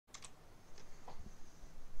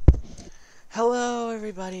Hello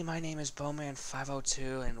everybody, my name is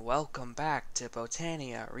Bowman502 and welcome back to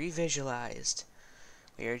Botania Revisualized.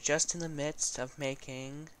 We are just in the midst of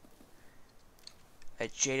making a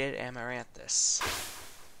Jaded Amaranthus.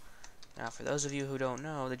 Now for those of you who don't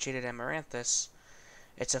know, the Jaded Amaranthus,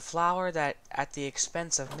 it's a flower that at the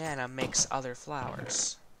expense of mana makes other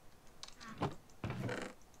flowers.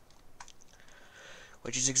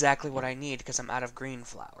 Which is exactly what I need because I'm out of green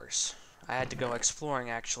flowers. I had to go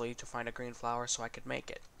exploring actually to find a green flower so I could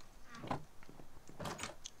make it.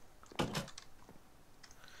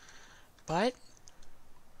 But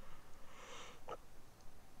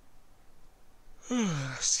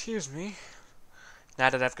excuse me.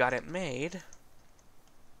 Now that I've got it made,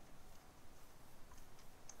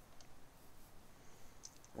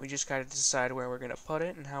 we just gotta decide where we're gonna put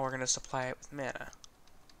it and how we're gonna supply it with mana.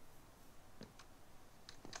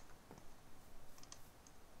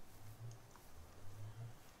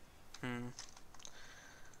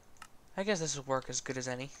 I guess this will work as good as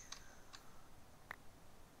any.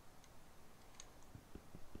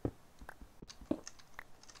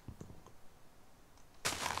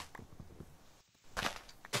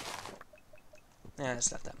 Yeah,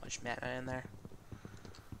 there's not that much mana in there.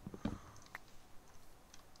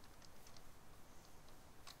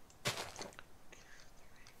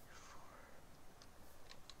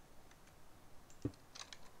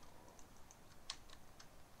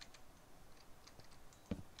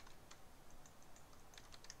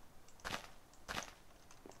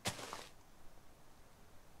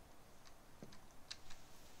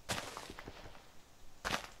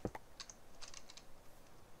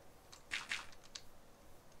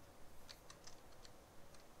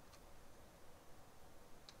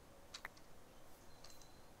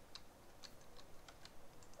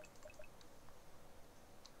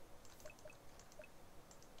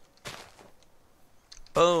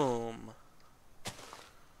 Boom!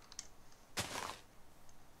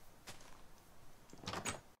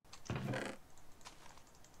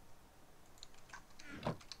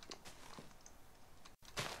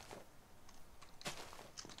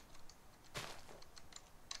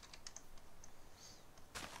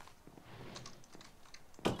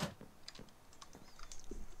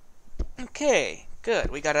 Okay,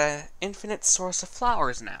 good. We got an infinite source of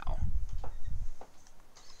flowers now.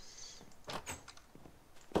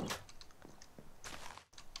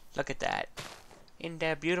 Look at that. Isn't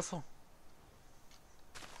that beautiful?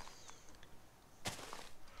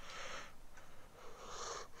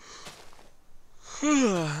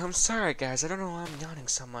 I'm sorry, guys. I don't know why I'm yawning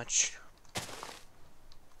so much.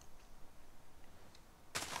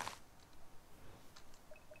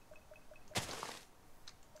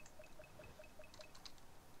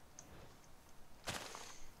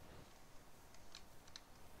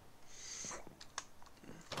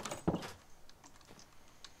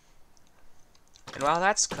 And while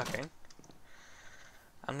that's cooking,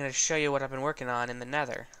 I'm going to show you what I've been working on in the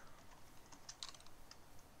Nether.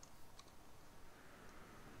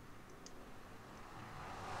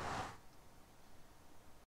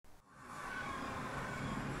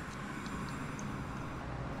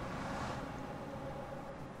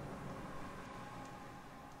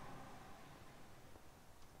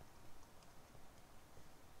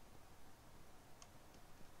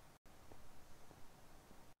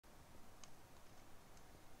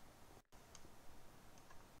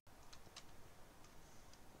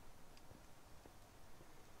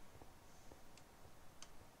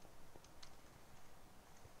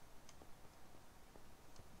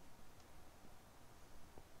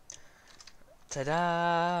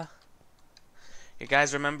 Ta-da! You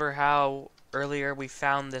guys remember how earlier we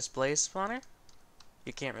found this blaze spawner?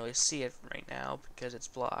 You can't really see it right now because it's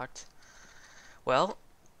blocked. Well,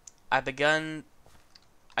 I crafted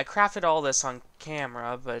all this on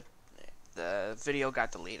camera, but the video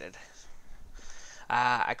got deleted.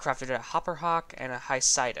 I crafted a Hopper Hawk and a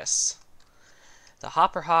Hycitus. The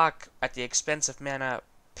Hopper Hawk, at the expense of mana,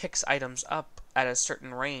 picks items up at a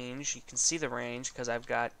certain range. You can see the range because I've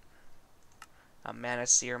got a Mana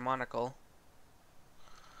Seer monocle.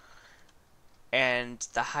 And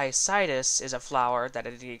the Hycitus is a flower that,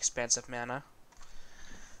 at the expense of mana,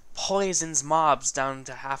 poisons mobs down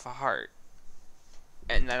to half a heart.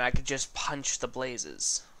 And then I could just punch the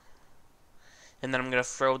blazes. And then I'm going to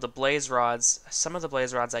throw the blaze rods, some of the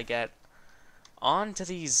blaze rods I get, onto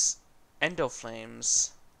these endo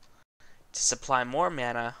flames to supply more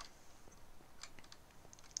mana.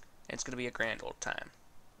 And it's going to be a grand old time.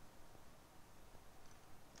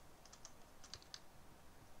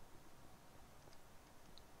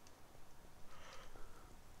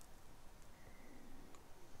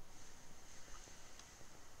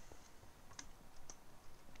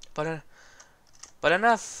 But, uh, but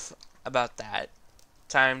enough about that.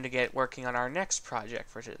 Time to get working on our next project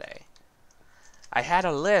for today. I had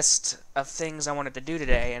a list of things I wanted to do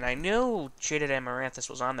today, and I knew Jaded Amaranthus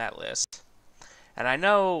was on that list. And I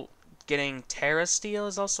know getting Terra Steel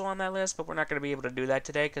is also on that list, but we're not going to be able to do that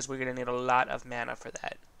today because we're going to need a lot of mana for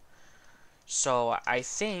that. So I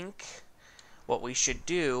think what we should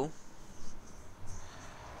do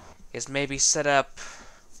is maybe set up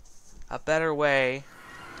a better way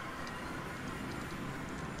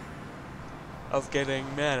of getting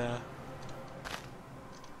mana.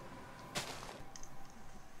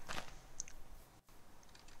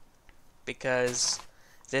 Because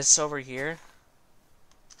this over here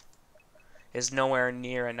is nowhere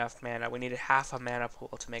near enough mana. We needed half a mana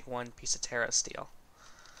pool to make one piece of Terra Steel.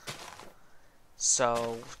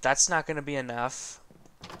 So that's not going to be enough.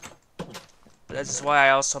 That's why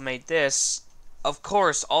I also made this, of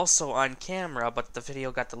course, also on camera, but the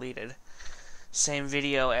video got deleted. Same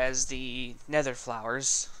video as the Nether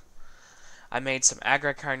Flowers. I made some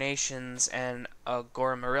Agra Carnations and a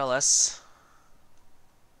Goramarillus,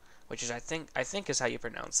 which is I think is how you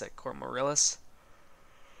pronounce it, Goramarillus.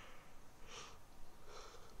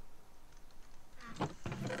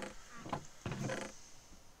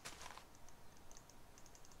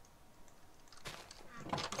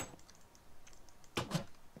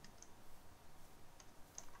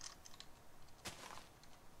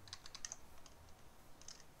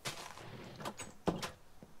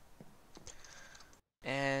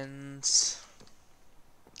 And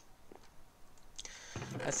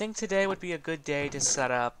I think today would be a good day to set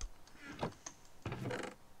up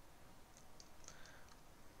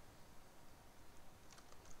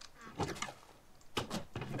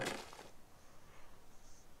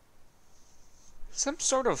some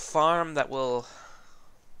sort of farm that will...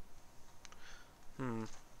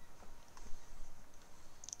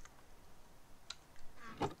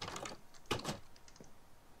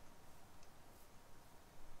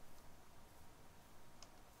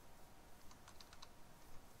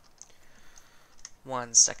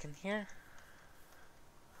 One second here.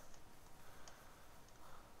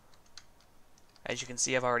 As you can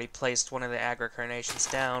see, I've already placed one of the Agra Carnations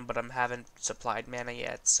down, but I haven't supplied mana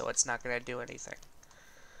yet, so it's not going to do anything.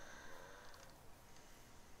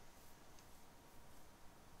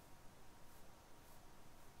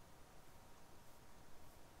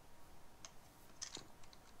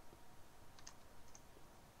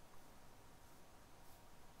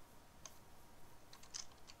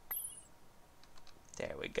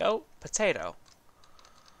 There we go. Potato.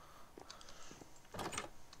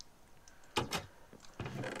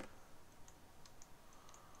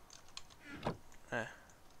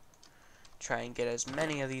 Try and get as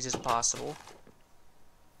many of these as possible.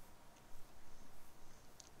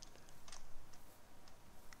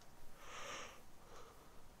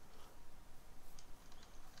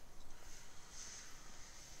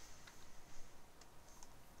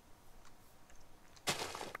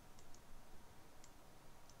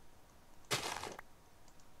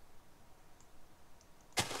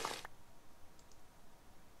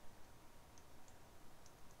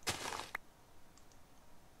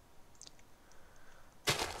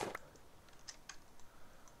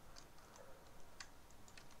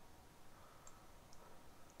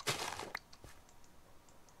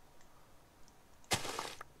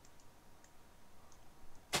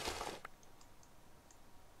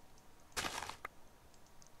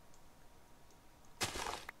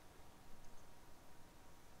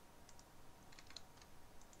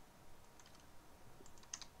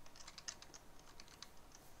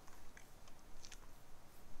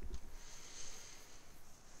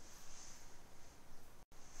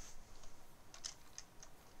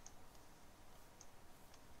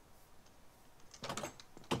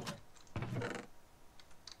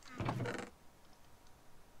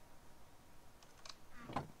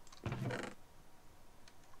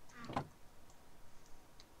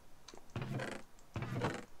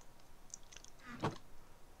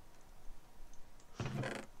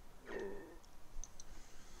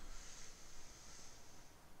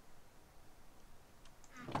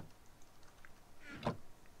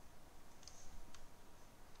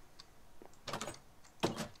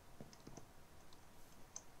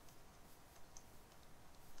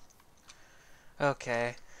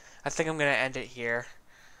 Okay, I think I'm gonna end it here.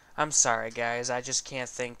 I'm sorry, guys. I just can't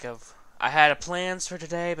think of. I had plans for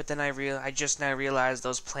today, but then I just now realized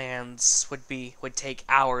those plans would take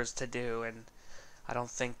hours to do, and I don't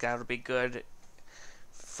think that would be good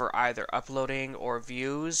for either uploading or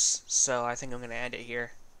views. So I think I'm gonna end it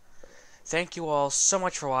here. Thank you all so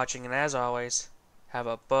much for watching, and as always, have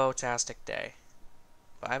a bow-tastic day.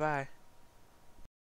 Bye. Bye bye.